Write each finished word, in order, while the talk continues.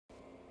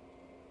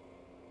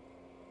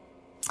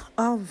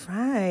All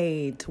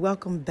right.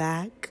 Welcome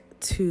back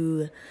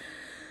to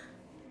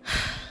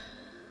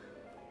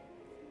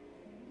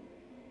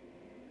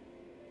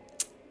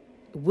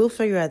we'll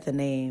figure out the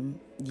name,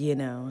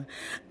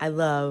 I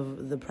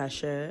love the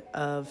pressure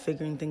of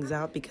figuring things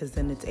out because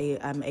then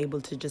I'm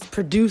able to just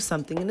produce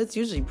something, and it's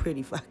usually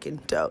pretty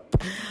fucking dope,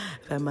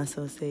 if I must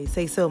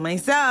say so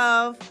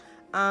myself.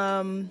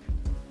 But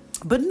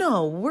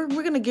no, we're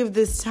going to give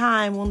this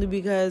time only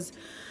because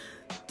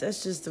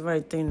that's just the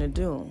right thing to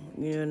do.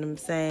 You know what I'm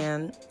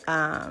saying?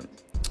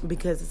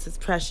 Because this is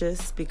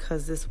precious,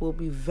 because this will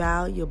be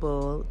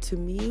valuable to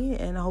me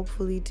and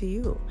hopefully to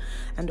you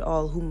and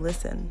all whom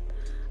listen.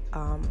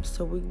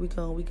 So we're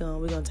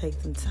gonna take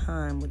some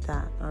time with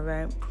that. All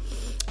right.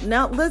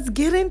 Now let's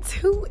get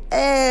into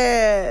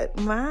it.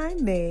 My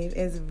name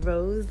is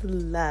Rose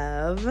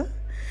Love.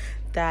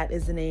 That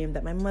is the name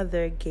that my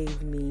mother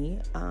gave me.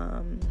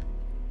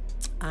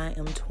 I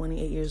am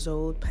 28 years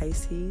old,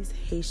 Pisces,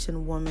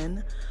 Haitian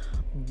woman,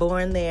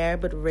 born there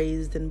but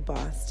raised in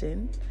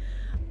Boston.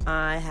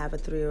 I have a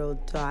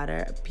 3-year-old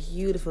daughter, a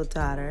beautiful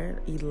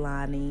daughter,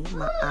 Ilani,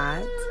 my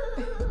aunt.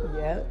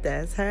 Yep,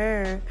 that's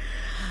her.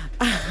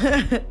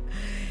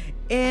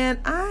 And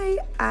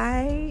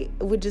I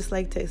would just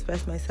like to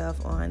express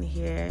myself on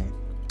here,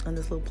 on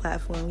this little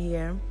platform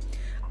here.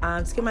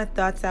 Just get my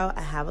thoughts out.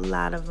 I have a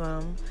lot of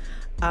them.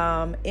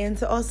 And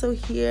to also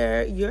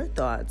hear your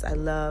thoughts. I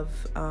love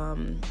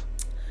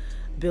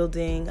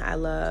building. I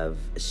love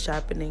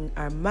sharpening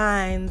our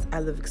minds. I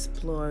love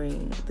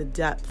exploring the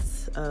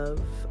depths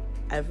of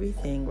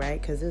everything, right?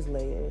 Because there's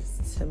layers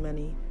to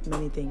many,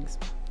 many things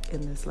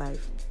in this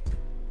life.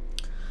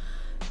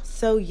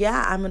 So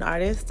yeah, I'm an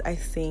artist. I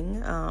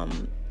sing,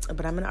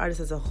 but I'm an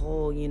artist as a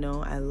whole.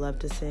 I love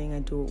to sing. I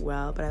do it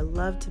well, but I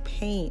love to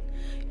paint.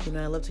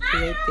 I love to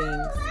create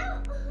things.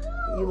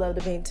 You love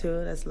to paint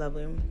too? That's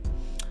lovely.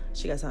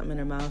 She got something in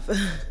her mouth.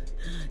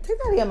 Take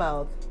that out of your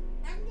mouth.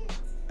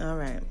 All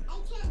right.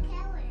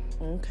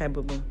 Okay,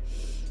 boo-boo.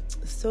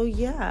 So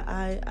yeah,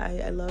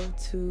 I love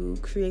to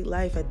create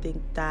life. I think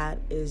that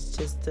is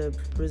just it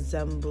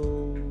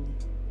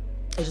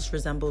just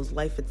resembles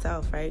life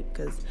itself, right?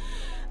 Because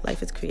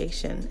life is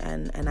creation,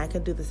 and I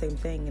can do the same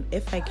thing. And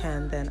if I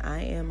can, then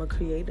I am a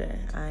creator.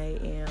 I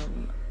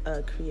am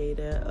a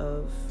creator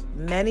of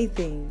many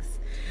things,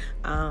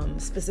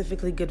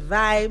 specifically good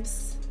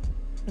vibes.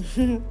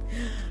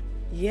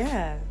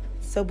 Yeah.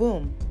 So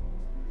boom.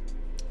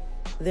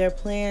 There are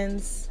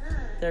plans,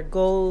 there are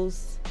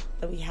goals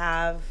that we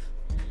have,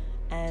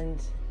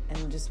 and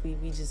we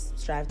just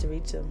strive to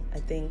reach them. I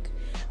think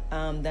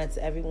that's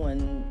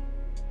everyone's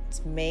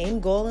main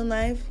goal in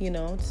life,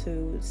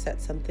 to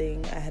set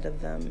something ahead of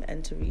them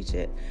and to reach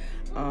it.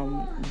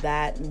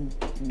 That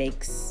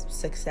makes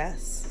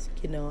success.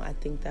 I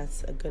think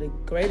that's a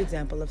great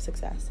example of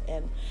success.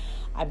 And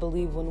I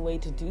believe one way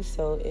to do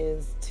so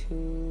is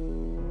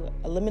to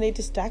eliminate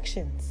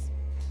distractions.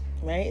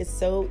 Right? It's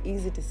so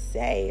easy to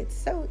say.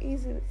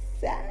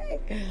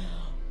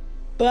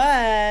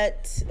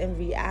 But in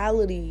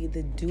reality,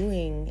 the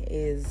doing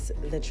is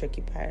the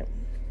tricky part.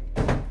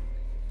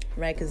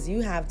 Right? Because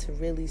you have to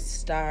really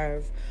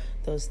starve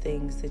those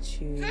things that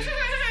you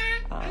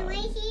I'm right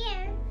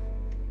here.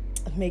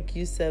 Make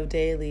use of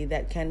daily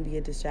that can be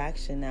a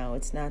distraction. Now,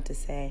 it's not to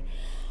say,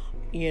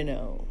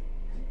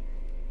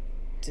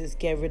 just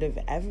get rid of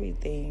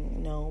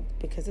everything. No,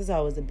 because there's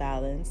always a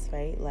balance,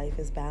 right? Life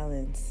is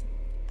balance.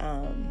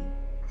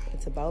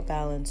 It's about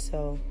balance.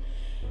 So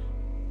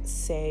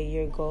say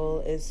your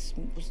goal is,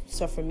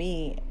 so for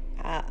me,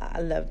 I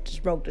love to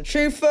smoke the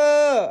tree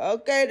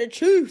the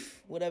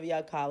truth, whatever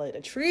y'all call it,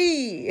 a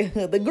tree,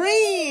 the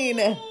green.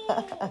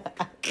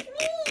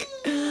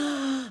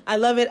 I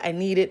love it. I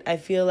need it. I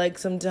feel like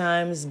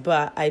sometimes,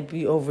 but I'd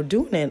be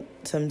overdoing it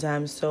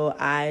sometimes. So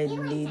I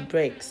need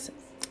breaks.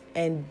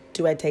 And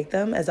do I take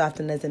them as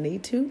often as I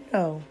need to?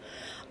 No.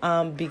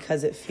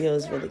 Because it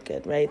feels really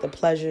good, right? The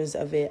pleasures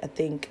of it. I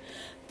think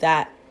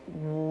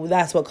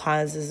that's what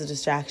causes the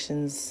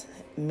distractions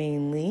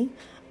mainly.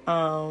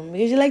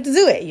 Because you like to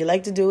do it.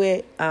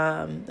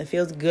 It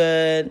feels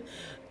good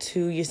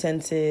to your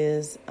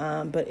senses.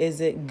 But is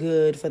it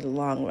good for the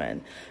long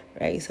run?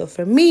 Right? So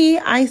for me,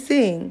 I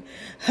sing.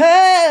 Oh,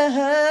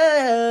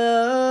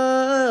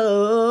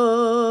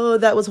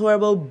 that was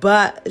horrible,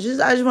 but I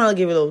just want to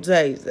give it a little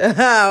taste.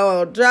 I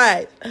want to try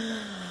it.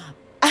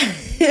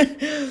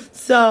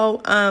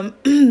 So, I'm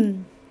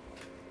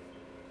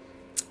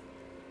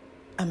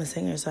a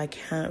singer, so I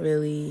can't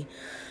really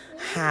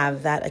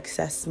have that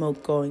excess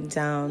smoke going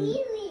down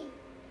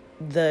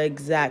the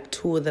exact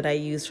tool that I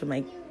use for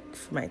my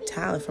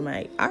talent, for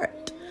my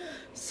art.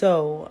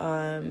 So,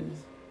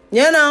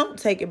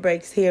 taking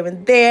breaks here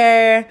and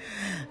there,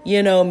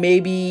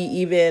 maybe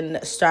even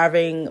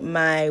starving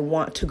my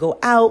want to go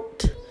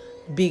out,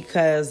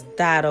 because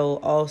that'll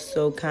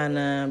also kind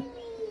of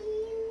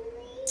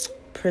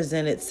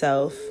present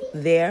itself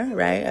there,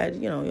 right?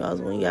 You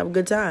always, when you have a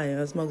good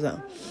time, smoke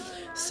some.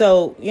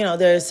 So,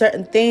 there are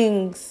certain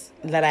things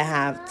that I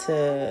have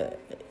to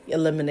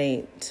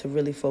eliminate to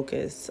really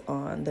focus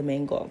on the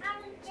main goal.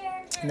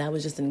 And that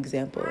was just an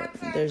example.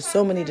 There's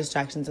so many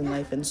distractions in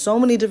life and so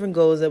many different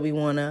goals that we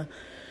want to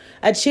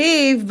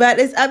achieve, but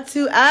it's up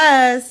to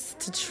us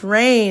to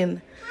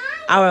train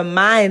our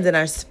minds and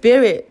our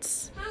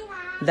spirits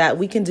that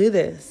we can do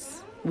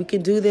this. We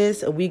can do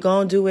this, and we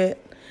gonna do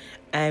it.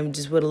 And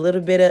just with a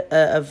little bit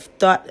of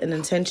thought and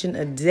intention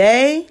a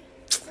day,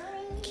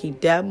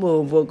 keep that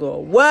move. We'll go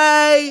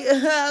away.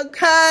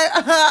 Okay.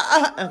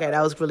 Okay,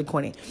 that was really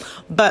corny.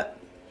 But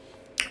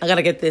I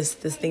gotta get this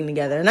thing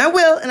together. And I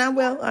will.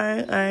 All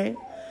right.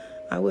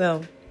 I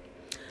will.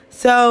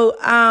 So,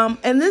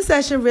 in this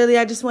session, really,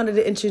 I just wanted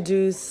to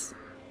introduce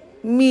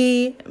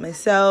me,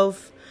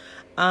 myself,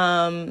 who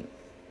I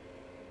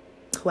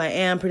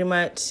am pretty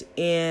much.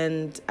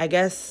 And I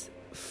guess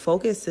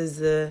focus is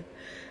the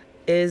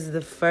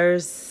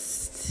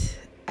first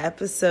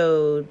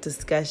episode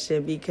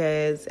discussion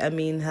because,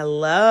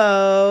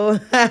 hello.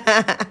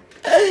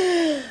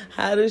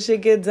 How does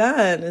shit get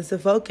done? It's a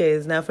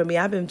focus. Now, for me,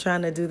 I've been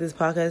trying to do this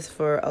podcast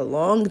for a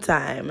long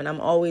time, and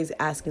I'm always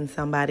asking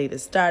somebody to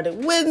start it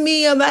with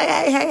me. I'm like,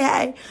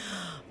 hey.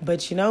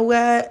 But you know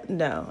what?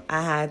 No,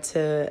 I had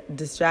to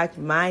distract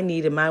my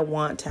need and my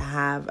want to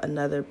have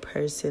another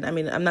person.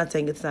 I'm not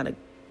saying it's not a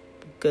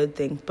good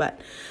thing, but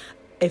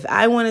if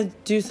I want to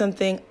do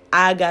something,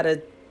 I got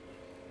to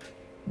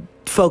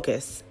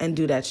focus and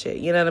do that shit.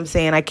 You know what I'm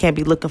saying? I can't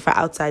be looking for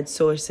outside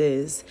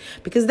sources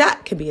because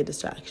that can be a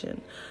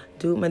distraction.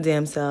 Do it my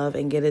damn self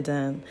and get it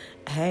done.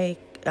 Hey,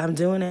 I'm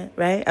doing it,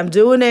 right? I'm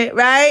doing it,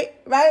 right?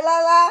 Right,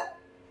 LaLa?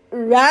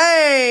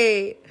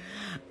 Right.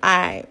 All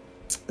right.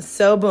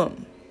 So,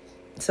 boom.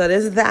 So,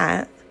 there's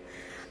that.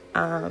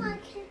 Mama,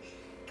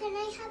 can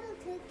I have a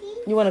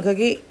cookie? You want a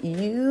cookie?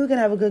 You can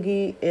have a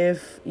cookie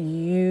if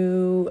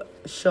you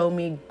show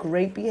me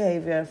great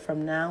behavior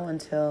from now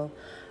until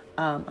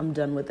I'm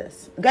done with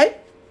this. Okay?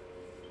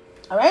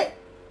 All right?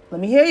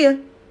 Let me hear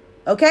you.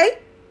 Okay?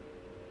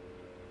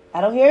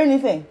 I don't hear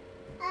anything.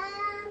 I'll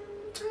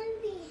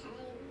behave.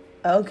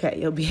 Okay,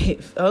 you'll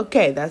behave.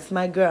 Okay, that's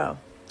my girl.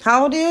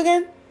 How old are you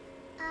again?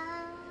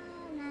 October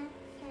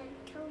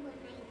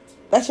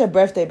 19th. That's your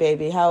birthday,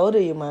 baby. How old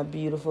are you, my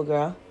beautiful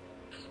girl?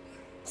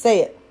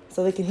 Say it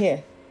so they can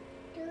hear.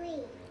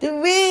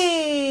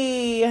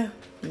 3.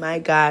 My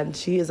God,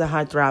 she is a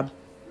heartthrob.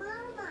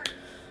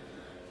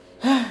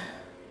 Mama.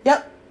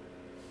 Yep.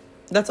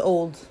 That's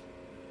old.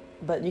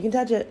 But you can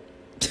touch it.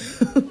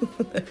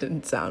 That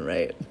didn't sound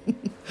right.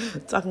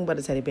 Talking about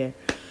a teddy bear.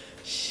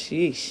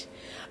 Sheesh.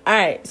 All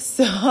right.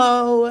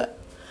 So,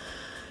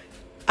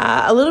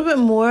 a little bit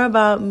more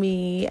about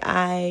me.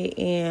 I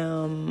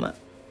am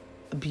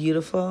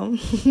beautiful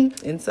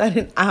inside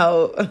and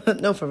out.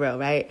 No, for real,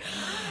 right?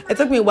 It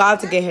took me a while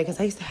to get here because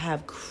I used to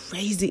have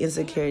crazy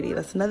insecurity.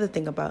 That's another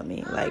thing about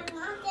me. Like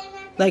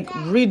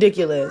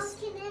ridiculous.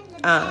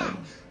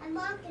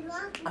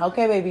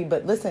 Okay, baby,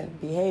 but listen,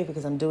 behave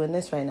because I'm doing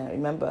this right now,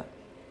 remember?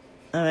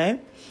 All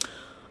right?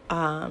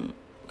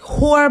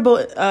 Horrible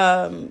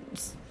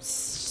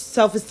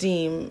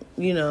self-esteem,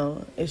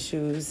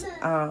 issues.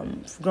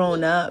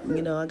 Growing up,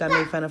 I got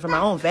made fun of from my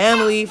own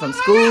family, from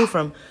school,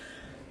 from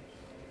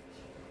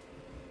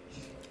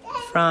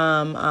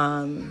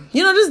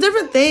just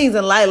different things,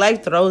 and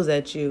life throws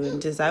at you,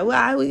 and just I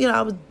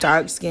was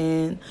dark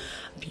skinned,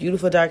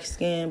 beautiful dark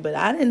skin, but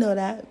I didn't know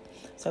that.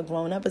 So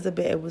growing up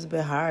it was a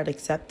bit hard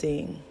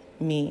accepting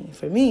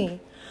for me,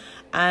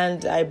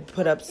 and I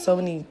put up so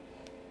many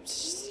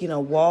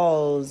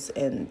walls,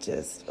 and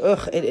just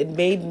it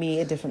made me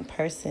a different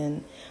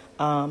person,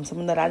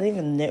 someone that I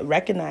didn't even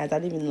recognize, I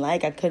didn't even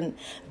like. I couldn't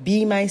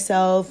be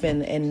myself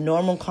in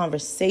normal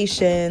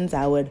conversations.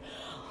 I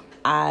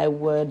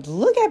would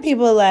look at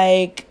people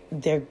like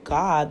they're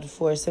God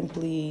for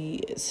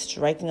simply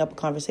striking up a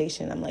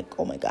conversation. I'm like,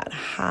 oh my God,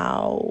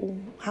 how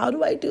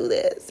do I do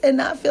this and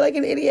not feel like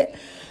an idiot?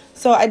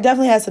 So I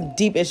definitely had some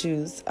deep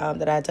issues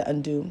that I had to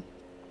undo,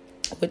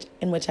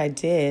 which I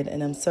did,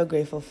 and I'm so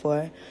grateful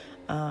for.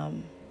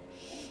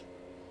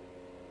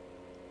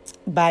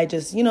 By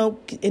just,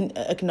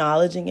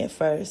 acknowledging it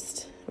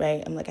first,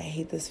 right? I'm like, I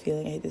hate this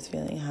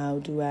feeling. How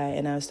do I?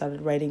 And I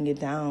started writing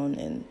it down,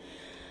 and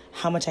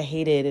how much I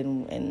hated,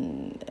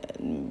 and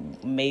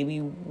maybe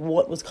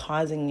what was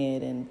causing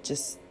it, and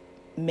just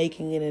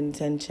making it an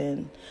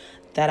intention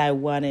that I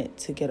wanted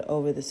to get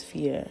over this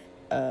fear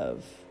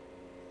of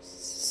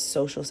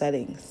social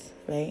settings,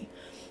 right?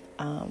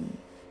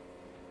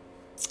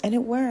 And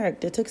it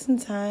worked. It took some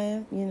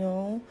time,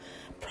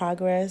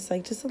 progress,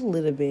 like just a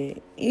little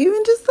bit,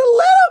 even just a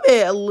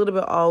little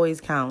bit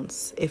always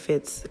counts if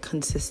it's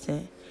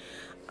consistent.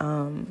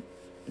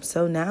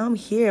 So now I'm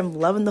here. I'm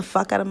loving the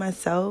fuck out of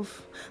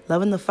myself,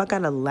 loving the fuck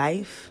out of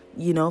life,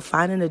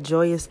 finding the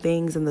joyous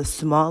things and the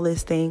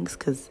smallest things,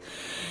 because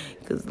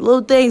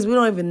little things we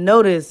don't even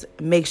notice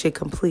make shit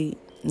complete.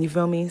 You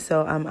feel me?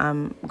 So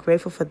I'm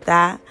grateful for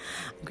that.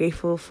 I'm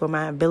grateful for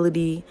my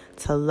ability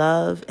to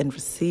love and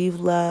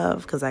receive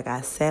love, because like I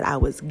said, I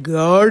was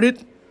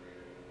guarded.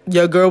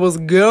 Your girl was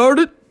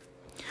guarded.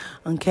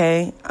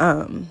 Okay.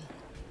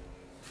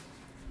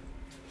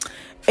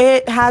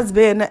 it has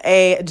been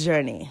a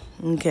journey.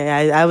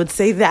 Okay, I would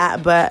say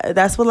that, but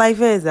that's what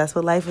life is. That's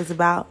what life is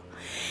about.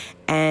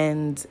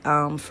 And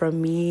from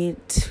me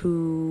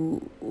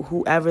to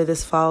whoever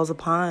this falls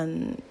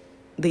upon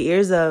the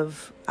ears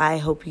of, I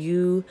hope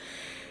you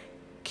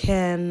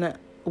can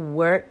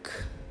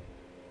work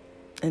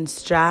and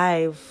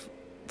strive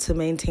to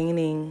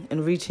maintaining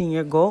and reaching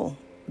your goal,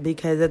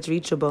 because it's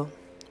reachable.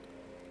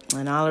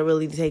 And all it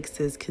really takes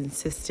is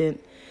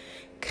consistent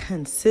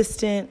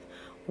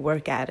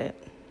work at it,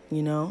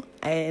 you know?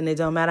 And it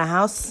don't matter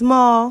how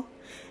small,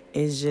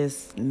 it's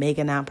just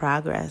making that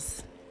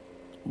progress.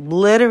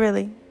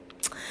 Literally.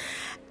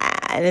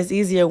 And it's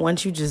easier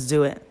once you just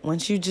do it.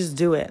 Once you just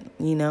do it,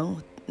 you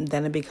know,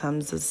 then it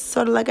becomes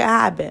sort of like a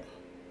habit.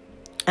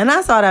 And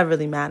that's all that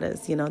really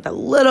matters, you know, that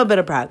little bit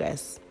of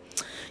progress.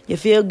 You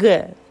feel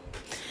good.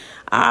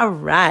 All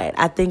right.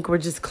 I think we're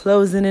just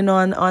closing in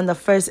on the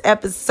first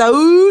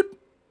episode.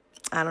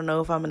 I don't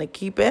know if I'm going to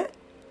keep it.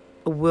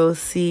 We'll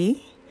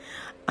see.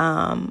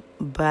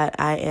 But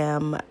I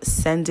am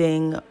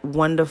sending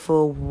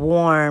wonderful,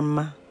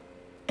 warm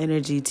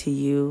energy to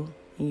you,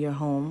 in your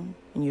home,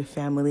 in your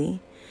family.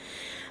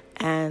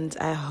 And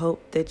I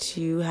hope that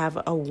you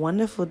have a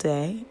wonderful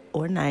day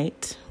or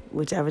night,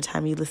 whichever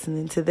time you're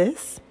listening to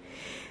this.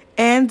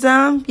 And,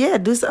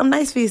 do something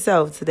nice for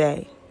yourself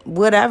today.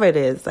 Whatever it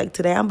is. Like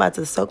today, I'm about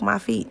to soak my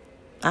feet.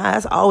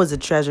 That's always a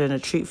treasure and a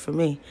treat for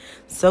me.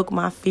 Soak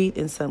my feet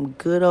in some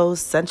good old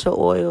essential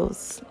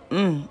oils.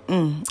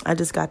 I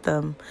just got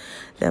them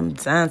done.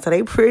 So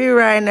they pretty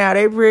right now.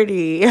 They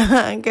pretty.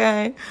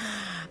 Okay.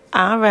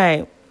 All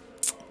right.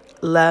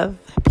 Love,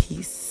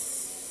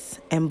 peace,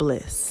 and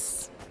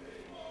bliss.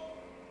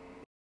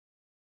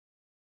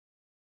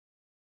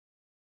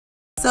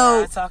 So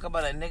when I talk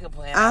about a nigga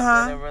plan,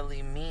 I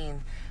literally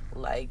mean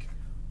like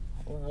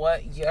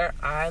what your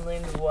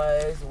island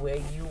was,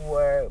 where you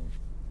were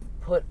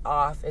put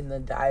off in the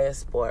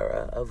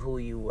diaspora of who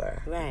you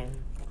were. Right.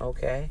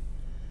 Okay?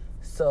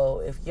 So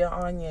if you're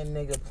on your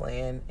nigga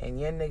plan, and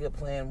your nigga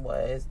plan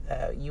was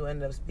that you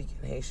end up speaking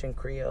Haitian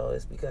Creole,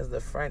 it's because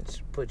the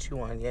French put you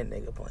on your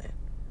nigga plan.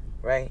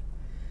 Right?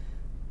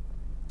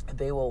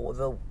 They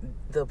will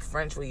the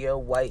French were your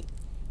white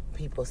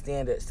people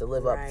standards to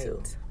live up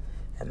to.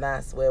 And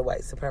that's where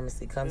white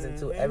supremacy comes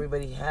into.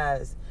 Everybody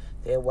has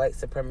their white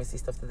supremacy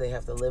stuff that they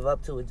have to live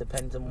up to. It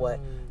depends on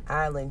what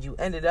island you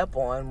ended up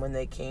on when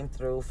they came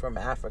through from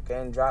Africa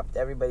and dropped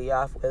everybody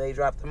off where they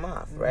dropped them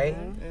off, right?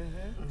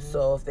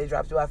 So if they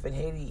dropped you off in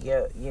Haiti,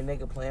 your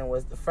nigga plan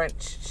was the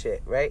French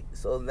shit, right?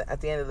 So at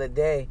the end of the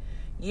day,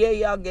 yeah,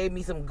 y'all gave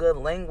me some good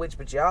language,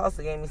 but y'all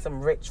also gave me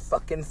some rich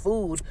fucking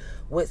food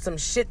with some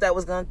shit that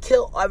was gonna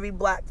kill every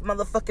black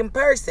motherfucking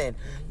person.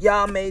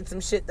 Y'all made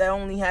some shit that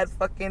only had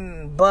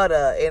fucking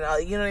butter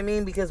and you know what I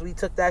mean? Because we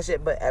took that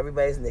shit, but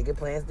everybody's nigga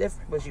plan's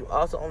different. But you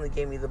also only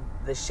gave me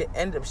the shit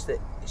end of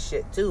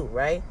shit too,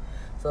 right?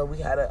 So we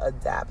had to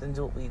adapt and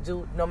do what we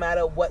do, no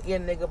matter what your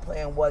nigga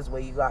plan was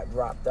where you got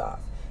dropped off.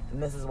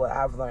 And this is what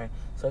I've learned.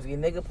 So if your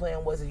nigga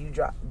plan was that you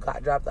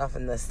got dropped off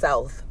in the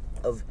South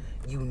of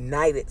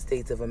United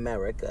States of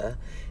America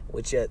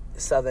with your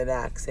southern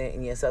accent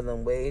and your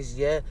southern ways,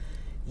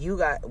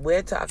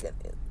 we're talking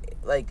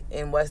like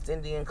in West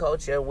Indian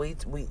culture, we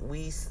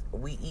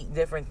eat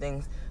different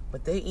things,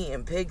 but they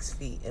eating pig's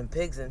feet and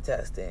pig's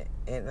intestine.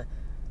 And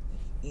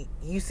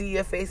you see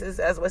your faces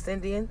as West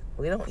Indian,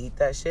 we don't eat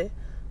that shit,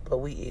 but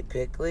we eat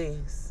pig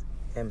legs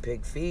and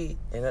pig feet,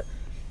 and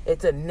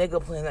it's a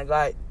nigga plan that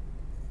got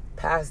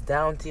passed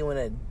down to you in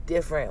a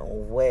different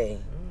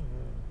way.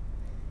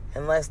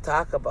 And let's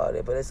talk about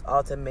it, but it's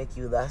all to make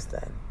you less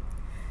than.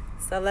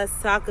 So let's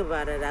talk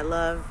about it. I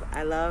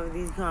love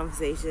these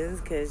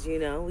conversations because, you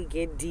know, we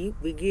get deep,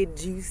 we get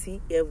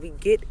juicy, and we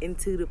get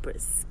into the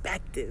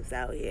perspectives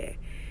out here.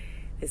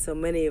 There's so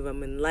many of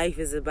them, and life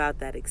is about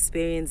that.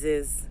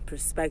 Experiences,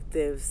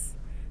 perspectives,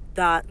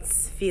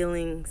 thoughts,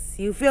 feelings.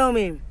 You feel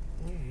me?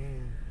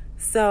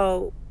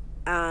 So,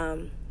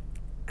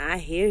 I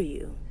hear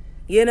you.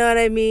 You know what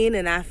I mean?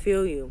 And I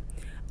feel you.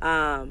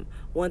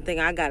 One thing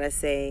I gotta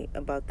say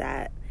about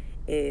that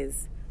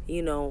is,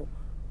 you know,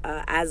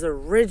 as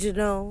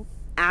Aboriginal,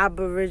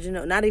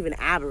 not even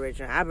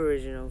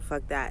Aboriginal,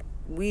 fuck that.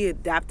 We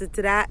adapted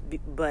to that,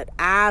 but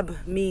ab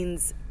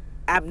means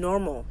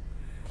abnormal.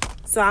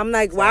 So I'm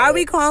like, why are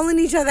we calling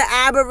each other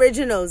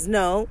Aboriginals?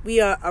 No,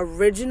 we are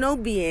original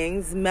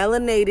beings,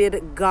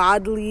 melanated,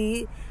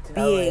 godly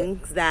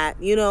beings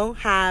that, you know,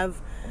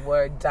 have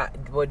were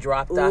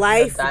dropped off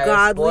life, in the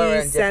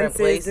godly senses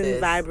places.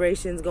 And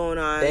vibrations going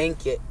on.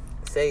 Thank you.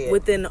 Say it.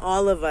 Within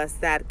all of us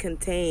that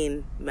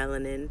contain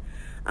melanin.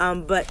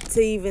 But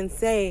to even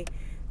say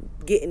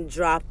getting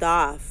dropped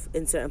off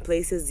in certain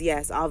places,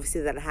 yes, obviously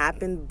that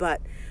happened.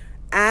 But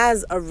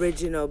as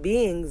original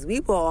beings, we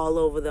were all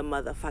over the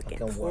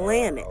motherfucking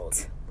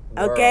planet.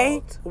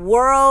 Okay?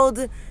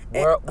 World. We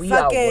are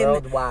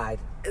worldwide.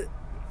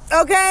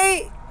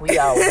 Okay? We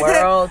are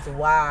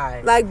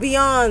worldwide. Like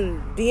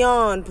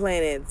beyond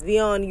planets,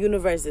 beyond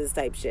universes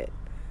type shit.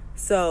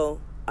 So,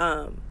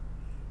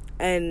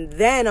 and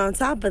then on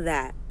top of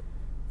that,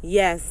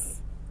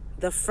 yes,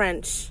 the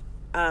French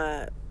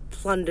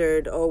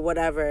plundered or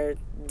whatever,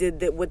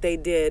 what they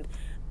did.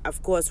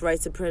 Of course,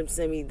 white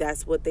supremacy,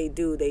 that's what they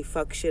do. They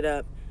fuck shit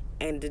up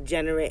and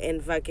degenerate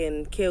and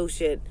fucking kill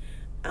shit.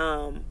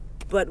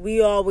 But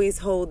we always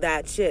hold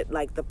that shit.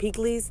 Like the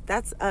Peakleys,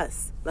 that's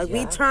us. Like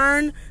we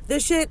turn the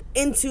shit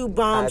into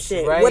bomb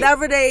shit. Right.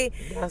 Whatever they,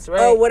 that's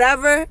right. or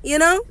whatever, you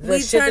know,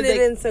 we turn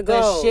it into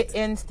gold. The shit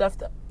in stuff,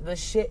 the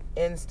shit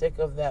in stick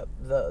of that,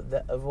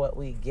 of what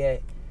we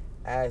get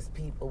as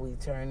people, we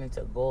turn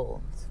into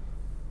gold.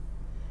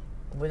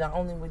 We not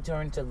only we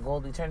turn to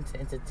gold, we turn to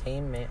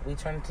entertainment. We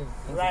turn to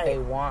things that they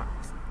want,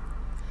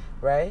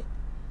 right?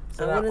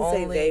 So I wouldn't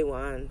say they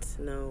want,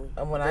 no.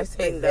 And when I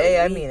say they,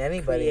 I mean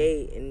anybody.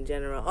 Create in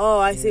general. Oh,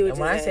 I see what you're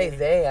saying. And when I say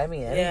they, I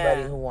mean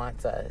anybody who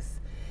wants us.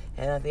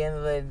 And at the end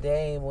of the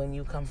day, when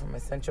you come from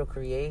essential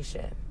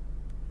creation,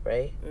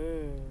 right?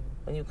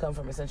 When you come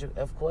from essential,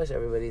 of course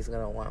everybody's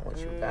gonna want what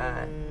you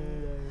got.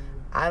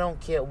 I don't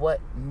care what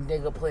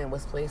nigga plan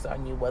was placed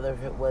on you, whether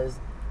if it was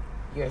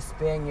your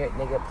Spaniard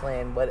nigga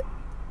plan, but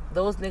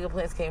those nigga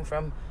plans came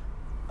from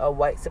a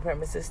white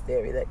supremacist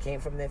theory that came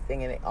from their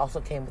thing, and it also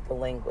came with the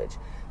language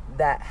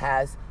that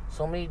has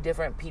so many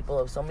different people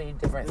of so many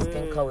different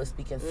skin colors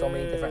speaking so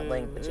many different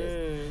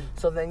languages.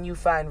 So then you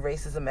find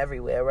racism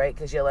everywhere, right?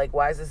 Because you're like,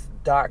 why is this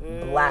dark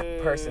black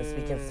person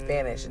speaking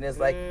Spanish? And it's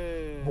like,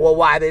 well,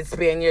 why did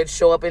Spaniards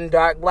show up in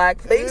dark black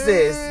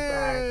places?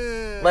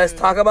 Let's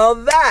talk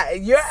about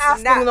that. You're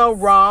asking the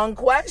wrong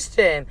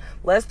question.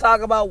 Let's talk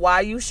about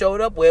why you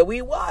showed up where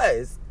we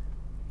was.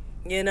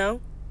 You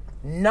know?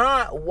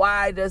 Not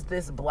why does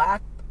this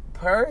black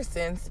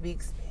person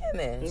speak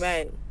Spanish?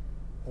 Right.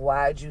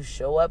 Why'd you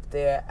show up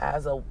there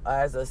as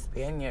a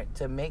Spaniard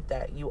to make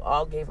that? You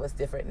all gave us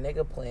different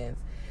nigga plans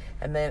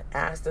and then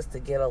asked us to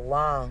get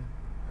along,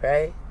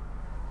 right?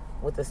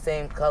 With the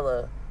same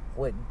color,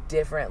 with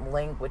different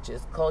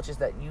languages, cultures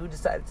that you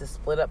decided to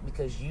split up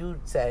because you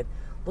said,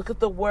 look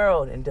at the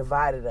world, and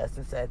divided us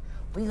and said,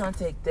 we're going to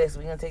take this,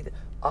 we're going to take that.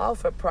 All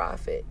for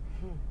profit.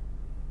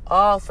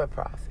 All for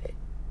profit.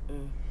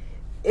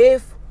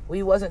 If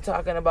we wasn't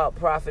talking about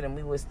profit and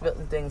we were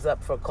splitting things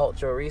up for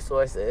cultural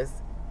resources,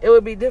 it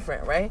would be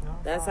different, right?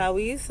 That's how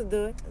we used to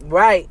do it.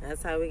 Right.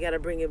 That's how we got to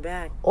bring it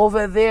back.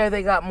 Over there,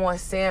 they got more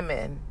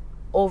salmon.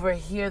 Over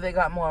here, they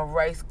got more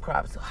rice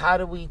crops. How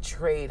do we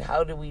trade?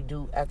 How do we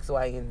do X,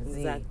 Y, and Z?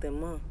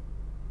 Exactement.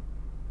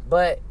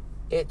 But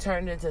it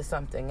turned into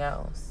something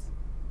else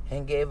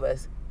and gave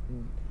us,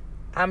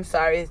 I'm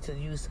sorry to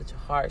use such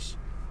harsh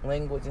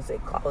language and say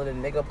call it a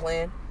nigga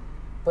plan,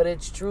 but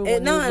it's true.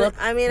 When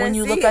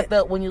you look at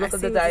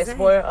the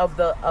diaspora of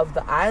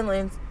the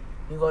islands,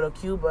 you go to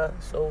Cuba,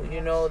 so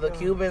you know the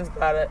Cubans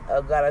got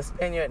a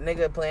Spaniard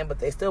nigga plan, but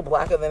they still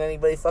blacker than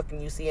anybody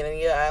fucking you see in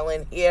any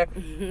island here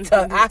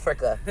to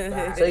Africa.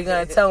 So you're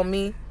gonna tell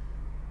me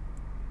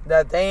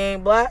that they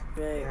ain't black,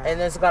 and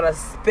it's got a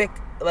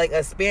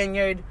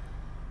Spaniard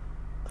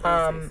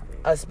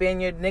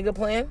nigga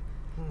plan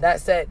that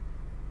said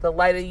the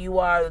lighter you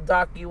are, the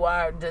darker you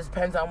are,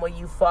 depends on where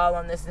you fall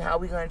on this and how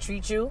we gonna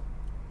treat you.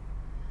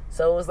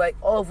 So it was like,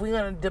 oh, if we're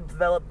gonna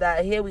develop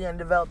that here, we're gonna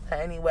develop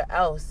that anywhere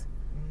else.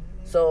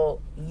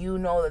 So you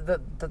know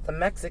that the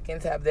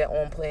Mexicans have their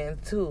own plan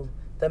too,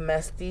 the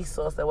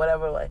mestizos or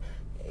whatever. Like,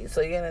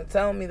 so you're gonna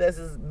tell me this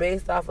is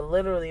based off of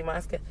literally my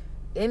skin?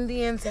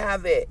 Indians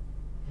have it.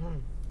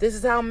 This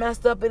is how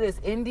messed up it is.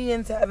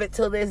 Indians have it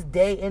till this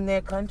day in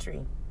their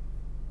country.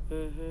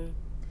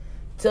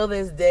 Till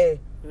this day,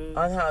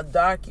 on how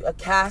dark a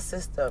caste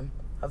system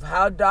of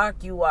how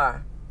dark you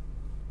are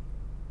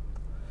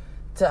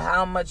to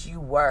how much you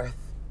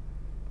worth.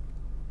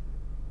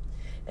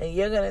 And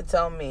you're gonna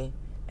tell me,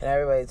 and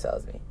everybody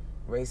tells me,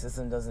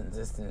 racism doesn't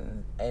exist,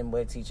 and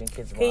we're teaching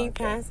kids wrong. Can you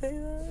pass it?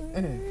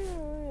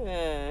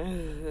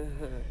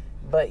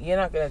 But you're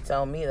not gonna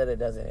tell me that it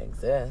doesn't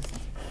exist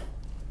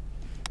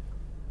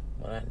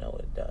when I know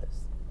it does.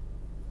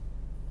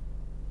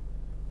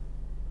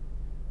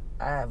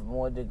 I have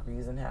more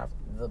degrees than half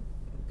the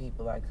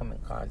people I come in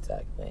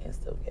contact with and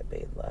still get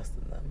paid less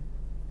than them.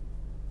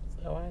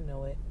 So I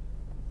know it.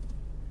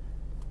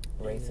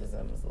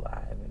 Racism is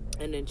alive.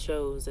 And it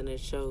shows, and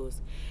it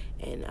shows.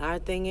 And our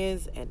thing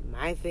is, and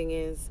my thing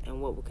is,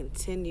 and what will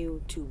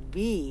continue to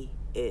be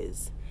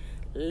is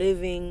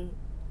living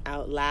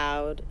out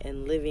loud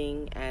and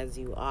living as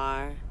you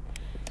are.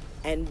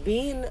 And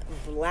being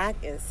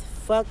black as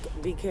fuck,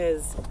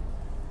 because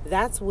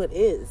that's what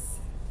is.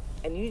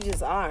 And you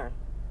just are.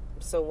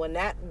 So when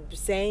that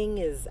saying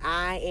is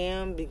I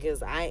am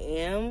because I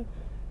am,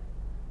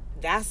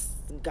 that's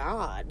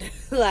God.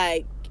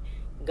 Like,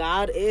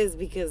 God is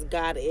because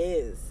God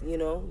is, you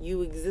know?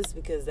 You exist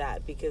because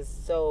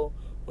so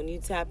when you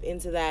tap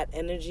into that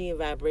energy and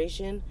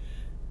vibration,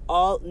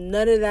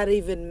 none of that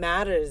even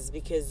matters,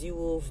 because you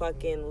will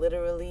fucking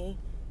literally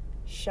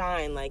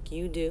shine like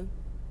you do.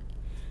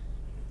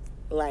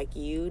 Like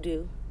you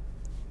do.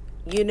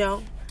 You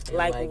know?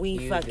 Like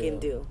we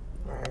fucking do.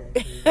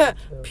 Right.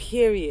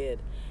 Period.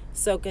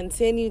 So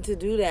continue to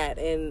do that,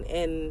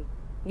 and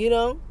you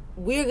know,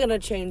 we're gonna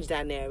change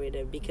that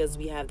narrative because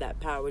we have that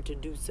power to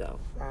do so.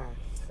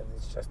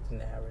 It's just a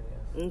narrative.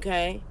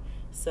 Okay?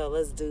 So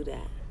let's do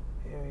that.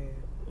 Period.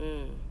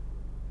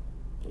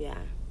 Yeah.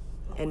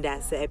 And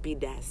that's it.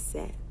 That's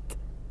it.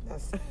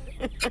 That's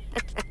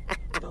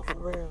no, for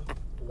real.